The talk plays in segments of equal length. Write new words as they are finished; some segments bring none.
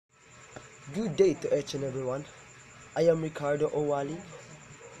Good day to each and everyone. I am Ricardo O. Waling.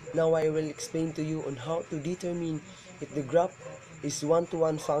 Now I will explain to you on how to determine if the graph is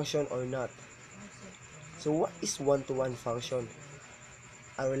one-to-one function or not. So what is one-to-one function?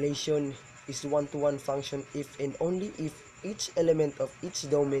 A relation is one-to-one function if and only if each element of each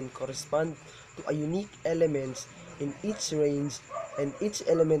domain corresponds to a unique element in each range and each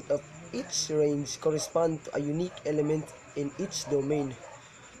element of each range corresponds to a unique element in each domain.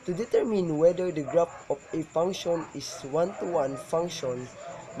 To determine whether the graph of a function is one-to-one function,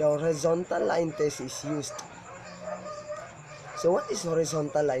 the horizontal line test is used. So what is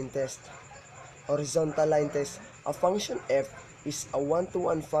horizontal line test? Horizontal line test, a function f is a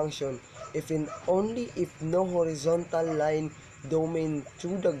one-to-one function if and only if no horizontal line domain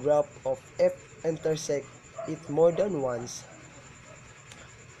through the graph of f intersect it more than once.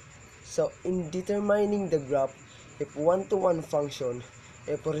 So in determining the graph, if one-to-one function,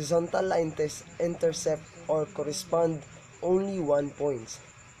 if horizontal line test intercept or correspond only one point.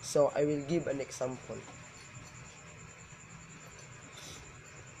 So I will give an example.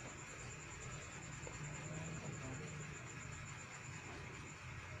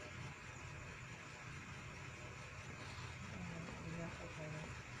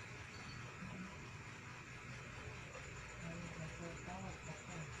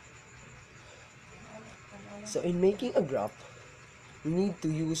 So in making a graph, we need to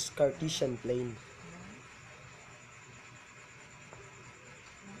use Cartesian plane.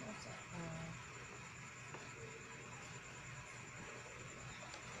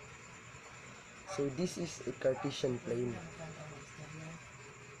 So this is a Cartesian plane.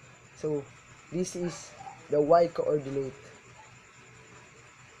 So this is the y coordinate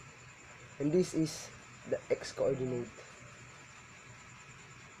and this is the x coordinate.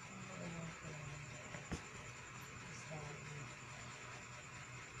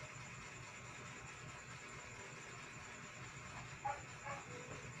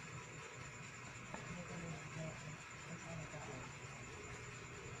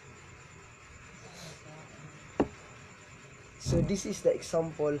 So this is the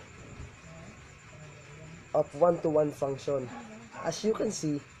example of one-to-one function. As you can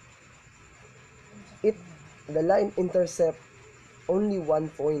see, it the line intercept only one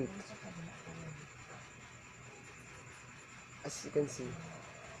point, as you can see.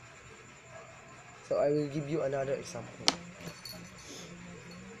 So I will give you another example.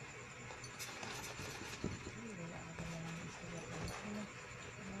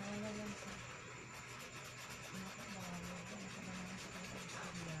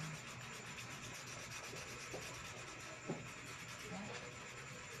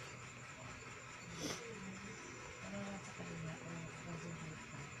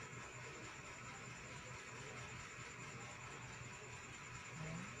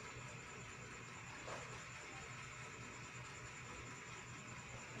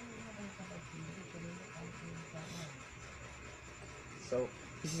 So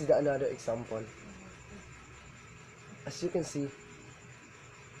this is another example. As you can see,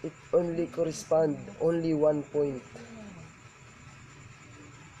 it only correspond only one point.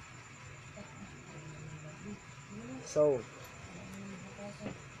 So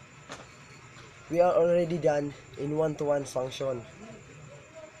we are already done in one-to-one function,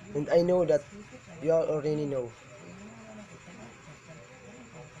 and I know that you all already know.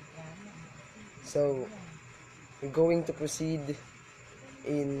 So we're going to proceed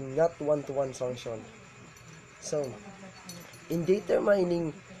in not one-to-one function. So in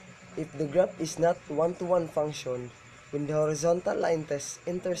determining if the graph is not one-to-one function, when the horizontal line tests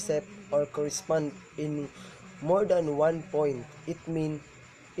intercept or correspond in more than one point, it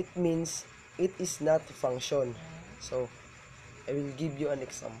means it is not a function. So I will give you an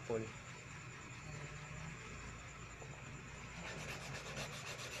example.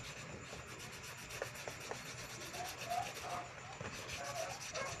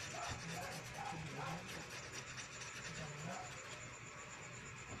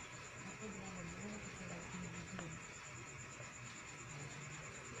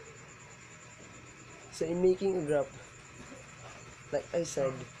 So in making a graph, like I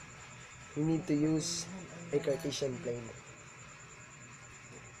said, we need to use a Cartesian plane.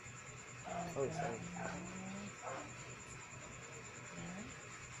 Oh, sorry.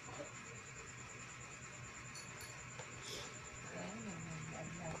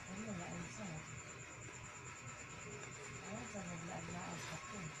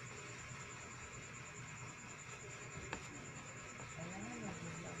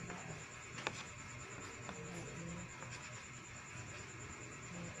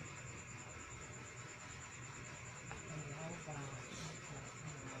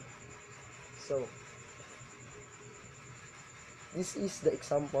 So this is the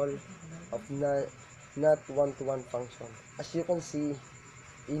example of not one-to-one function. As you can see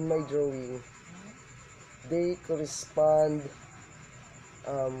in my drawing, they correspond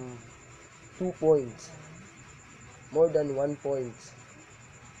 2 points, more than 1 point.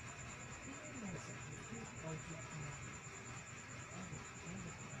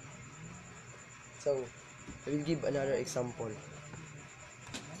 So I will give another example.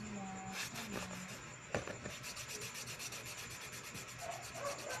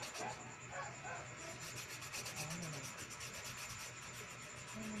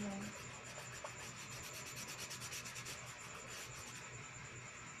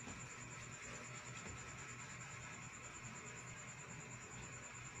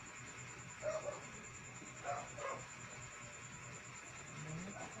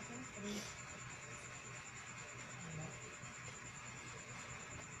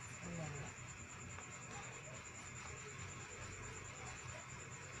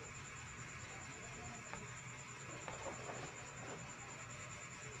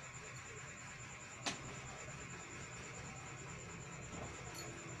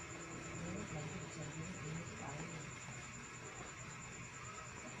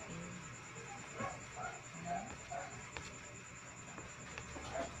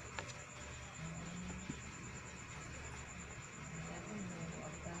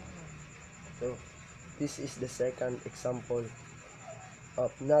 So this is the second example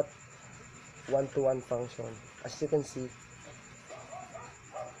of not one-to-one function. As you can see,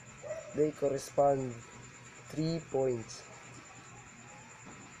 they correspond 3 points.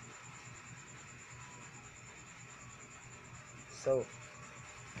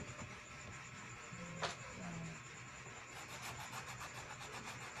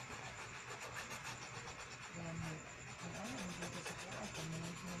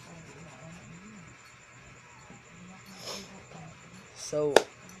 So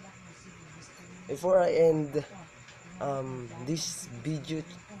before I end this video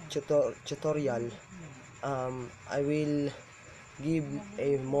tutorial, I will give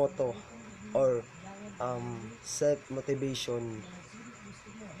a motto or self motivation.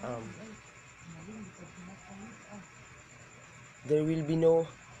 um, there will be no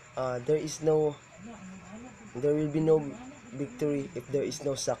there is no there will be no victory if there is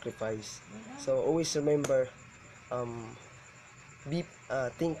no sacrifice. So always remember, um, be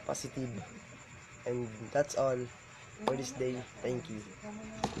think positive, and that's all for this day. Thank you.